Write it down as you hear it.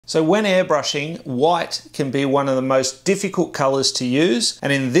So when airbrushing, white can be one of the most difficult colors to use,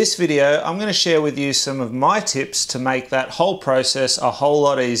 and in this video I'm going to share with you some of my tips to make that whole process a whole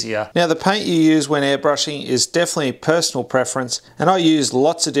lot easier. Now the paint you use when airbrushing is definitely personal preference, and I use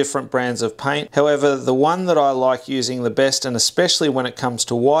lots of different brands of paint. However, the one that I like using the best, and especially when it comes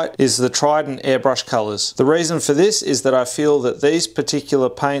to white, is the Trident airbrush colors. The reason for this is that I feel that these particular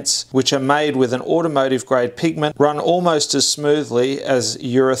paints, which are made with an automotive grade pigment, run almost as smoothly as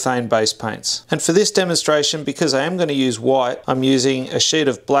urethane based paints. And for this demonstration, because I am going to use white, I'm using a sheet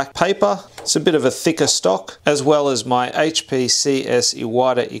of black paper. It's a bit of a thicker stock, as well as my HPCS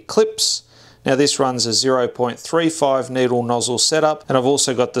Iwata Eclipse. Now this runs a 0.35 needle nozzle setup, and I've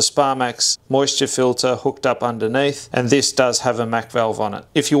also got the SPRAYGUNNER moisture filter hooked up underneath, and this does have a MAC valve on it.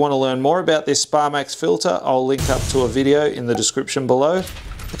 If you want to learn more about this SPRAYGUNNER filter, I'll link up to a video in the description below.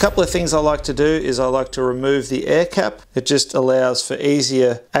 A couple of things I like to do is I like to remove the air cap. It just allows for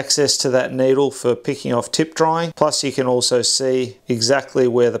easier access to that needle for picking off tip drying. Plus you can also see exactly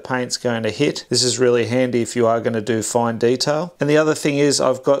where the paint's going to hit. This is really handy if you are going to do fine detail. And the other thing is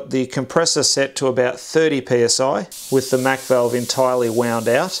I've got the compressor set to about 30 psi with the MAC valve entirely wound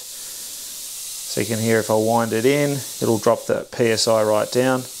out. So you can hear if I wind it in, it'll drop that psi right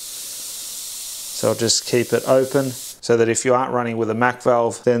down. So I'll just keep it open, so that if you aren't running with a MAC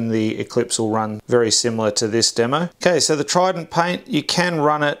valve, then the Eclipse will run very similar to this demo. Okay, so the Trident paint, you can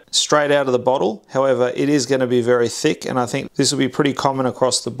run it straight out of the bottle. However, it is going to be very thick, and I think this will be pretty common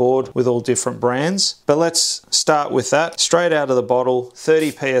across the board with all different brands. But let's start with that. Straight out of the bottle,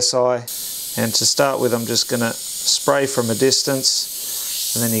 30 psi. And to start with, I'm just going to spray from a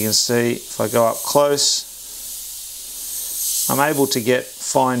distance. And then you can see if I go up close, I'm able to get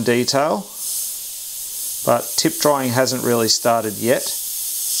fine detail. But tip drying hasn't really started yet.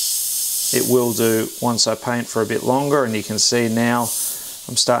 It will do once I paint for a bit longer, and you can see now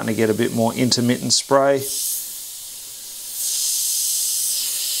I'm starting to get a bit more intermittent spray.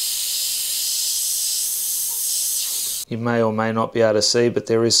 You may or may not be able to see, but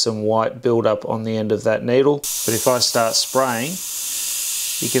there is some white buildup on the end of that needle. But if I start spraying,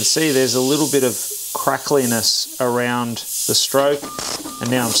 you can see there's a little bit of crackliness around the stroke,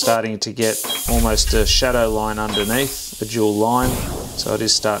 and now I'm starting to get almost a shadow line underneath, a dual line. So it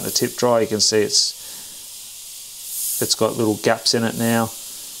is starting to tip dry. You can see it's got little gaps in it now,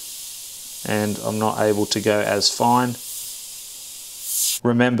 and I'm not able to go as fine.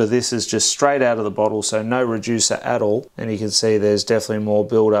 Remember, this is just straight out of the bottle, so no reducer at all, and you can see there's definitely more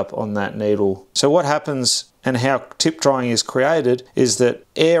build-up on that needle. So what happens and how tip drying is created is that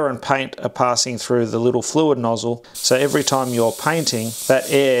air and paint are passing through the little fluid nozzle, so every time you're painting, that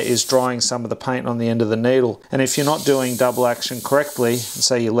air is drying some of the paint on the end of the needle. And if you're not doing double action correctly, and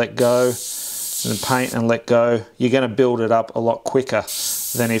say you let go and paint and let go, you're going to build it up a lot quicker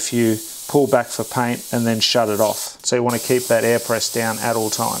than if you pull back for paint and then shut it off. So you want to keep that air press down at all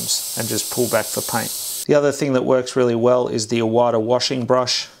times and just pull back for paint. The other thing that works really well is the Iwata washing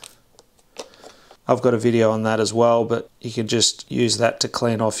brush. I've got a video on that as well, but you can just use that to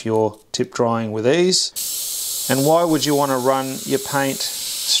clean off your tip drying with ease. And why would you want to run your paint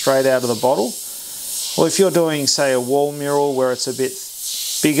straight out of the bottle? Well, if you're doing, say, a wall mural where it's a bit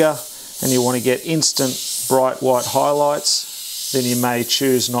bigger and you want to get instant bright white highlights, then you may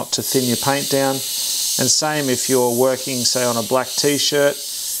choose not to thin your paint down. And same if you're working, say, on a black t-shirt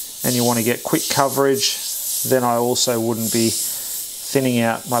and you want to get quick coverage, then I also wouldn't be thinning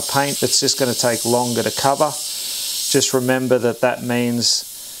out my paint. It's just going to take longer to cover. Just remember that that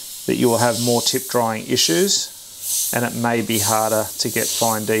means that you will have more tip drying issues, and it may be harder to get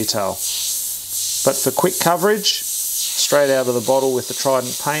fine detail. But for quick coverage, straight out of the bottle with the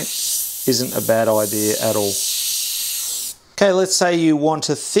Trident paint isn't a bad idea at all. Okay, let's say you want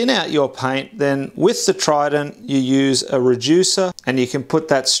to thin out your paint, then with the Trident you use a reducer, and you can put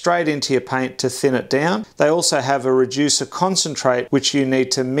that straight into your paint to thin it down. They also have a reducer concentrate which you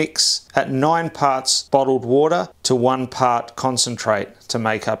need to mix at 9 parts bottled water to 1 part concentrate to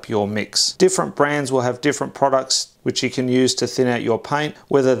make up your mix. Different brands will have different products which you can use to thin out your paint,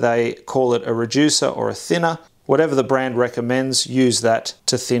 whether they call it a reducer or a thinner. Whatever the brand recommends, use that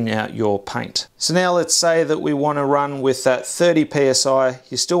to thin out your paint. So now let's say that we want to run with that 30 psi,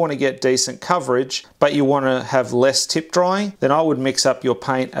 you still want to get decent coverage, but you want to have less tip drying, then I would mix up your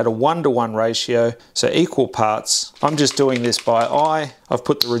paint at a 1:1 ratio, so equal parts. I'm just doing this by eye. I've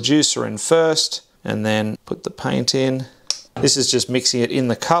put the reducer in first, and then put the paint in. This is just mixing it in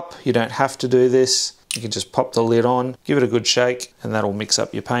the cup. You don't have to do this. You can just pop the lid on, give it a good shake, and that'll mix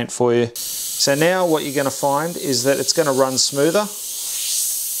up your paint for you. So now what you're going to find is that it's going to run smoother.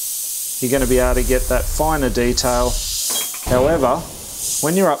 You're going to be able to get that finer detail. However,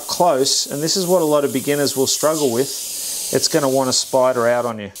 when you're up close, and this is what a lot of beginners will struggle with, it's going to want to spider out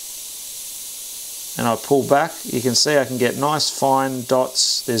on you. And I pull back, you can see I can get nice fine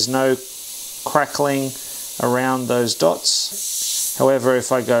dots. There's no crackling around those dots. However,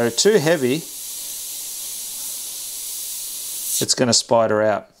 if I go too heavy, it's going to spider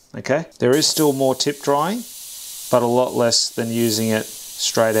out. Okay, there is still more tip drying, but a lot less than using it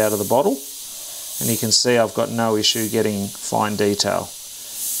straight out of the bottle. And you can see I've got no issue getting fine detail.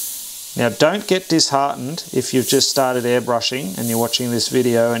 Now, don't get disheartened if you've just started airbrushing and you're watching this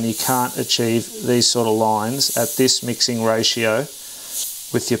video and you can't achieve these sort of lines at this mixing ratio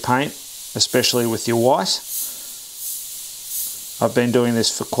with your paint, especially with your white. I've been doing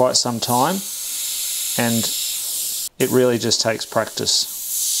this for quite some time and it really just takes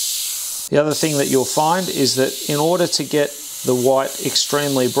practice. The other thing that you'll find is that in order to get the white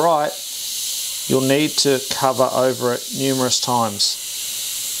extremely bright, you'll need to cover over it numerous times.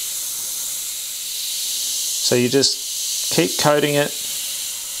 So you just keep coating it,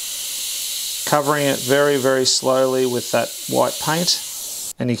 covering it very, very slowly with that white paint,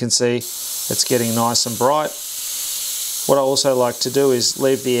 and you can see it's getting nice and bright. What I also like to do is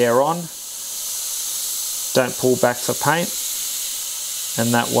leave the air on, don't pull back for paint,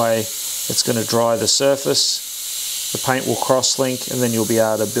 and that way it's going to dry the surface, the paint will cross-link, and then you'll be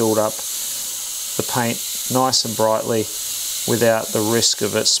able to build up the paint nice and brightly without the risk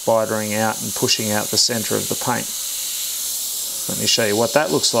of it spidering out and pushing out the center of the paint. Let me show you what that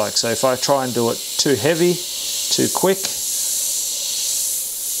looks like. So if I try and do it too heavy, too quick,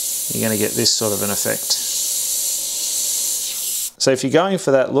 you're going to get this sort of an effect. So if you're going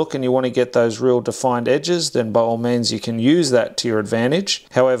for that look and you want to get those real defined edges, then by all means you can use that to your advantage.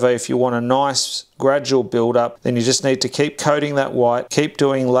 However, if you want a nice gradual build up, then you just need to keep coating that white, keep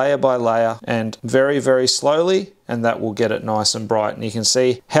doing layer by layer and very, very slowly, and that will get it nice and bright. And you can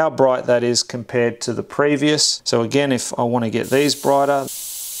see how bright that is compared to the previous. So again, if I want to get these brighter,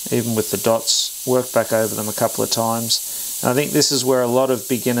 even with the dots, work back over them a couple of times. And I think this is where a lot of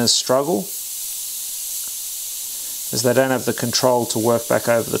beginners struggle, is they don't have the control to work back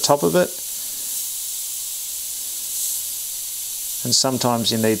over the top of it. And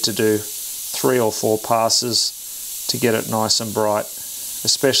sometimes you need to do 3 or 4 passes to get it nice and bright,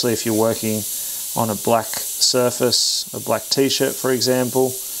 especially if you're working on a black surface, a black t-shirt for example,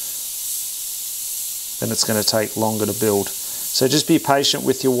 then it's going to take longer to build. So just be patient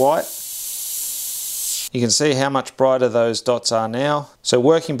with your white. You can see how much brighter those dots are now. So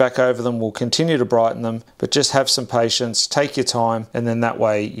working back over them will continue to brighten them, but just have some patience, take your time, and then that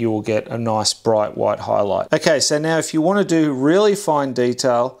way you will get a nice bright white highlight. Okay, so now if you want to do really fine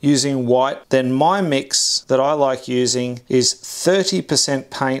detail using white, then my mix that I like using is 30%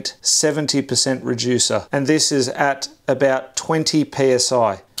 paint, 70% reducer. And this is at about 20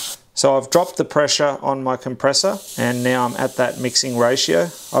 PSI. So I've dropped the pressure on my compressor and now I'm at that mixing ratio.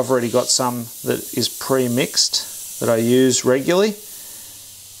 I've already got some that is pre-mixed that I use regularly.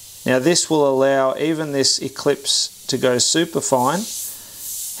 Now this will allow even this Eclipse to go super fine.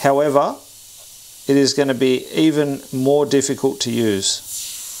 However, it is going to be even more difficult to use.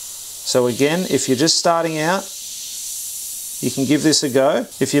 So again, if you're just starting out, you can give this a go.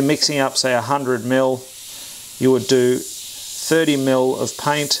 If you're mixing up say 100 ml, you would do 30 ml of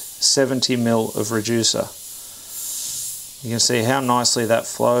paint, 70 ml of reducer. You can see how nicely that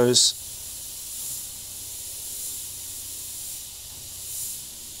flows.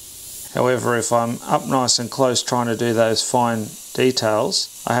 However, if I'm up nice and close trying to do those fine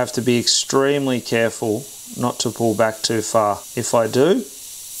details, I have to be extremely careful not to pull back too far. If I do,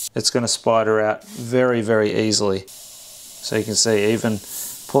 it's going to spider out very, very easily. So you can see even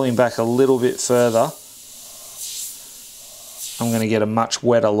pulling back a little bit further, I'm going to get a much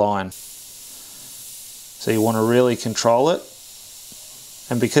wetter line. So you want to really control it.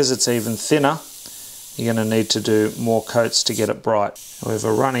 And because it's even thinner, you're going to need to do more coats to get it bright.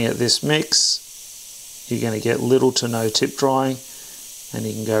 However, running at this mix, you're going to get little to no tip drying and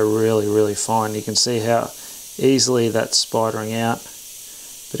you can go really, really fine. You can see how easily that's spidering out.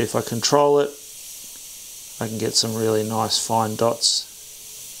 But if I control it, I can get some really nice fine dots.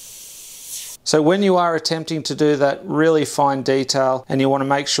 So when you are attempting to do that really fine detail and you want to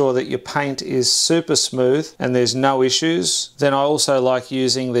make sure that your paint is super smooth and there's no issues, then I also like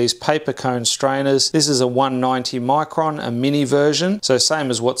using these paper cone strainers. This is a 190 micron, a mini version. So same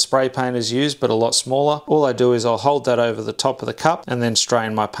as what spray painters use, but a lot smaller. All I do is I'll hold that over the top of the cup and then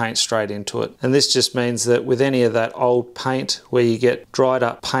strain my paint straight into it. And this just means that with any of that old paint where you get dried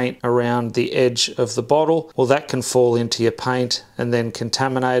up paint around the edge of the bottle, well, that can fall into your paint and then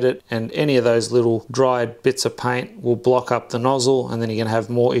contaminate it, and any of those those little dried bits of paint will block up the nozzle, and then you're going to have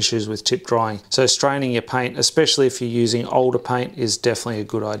more issues with tip drying. So straining your paint, especially if you're using older paint, is definitely a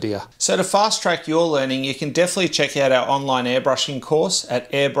good idea. So to fast track your learning, you can definitely check out our online airbrushing course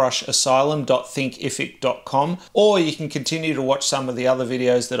at airbrushisylum.thinkific.com, or you can continue to watch some of the other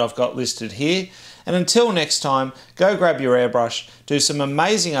videos that I've got listed here. And until next time, go grab your airbrush, do some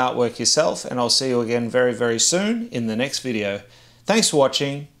amazing artwork yourself, and I'll see you again very, very soon in the next video. Thanks for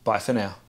watching. Bye for now.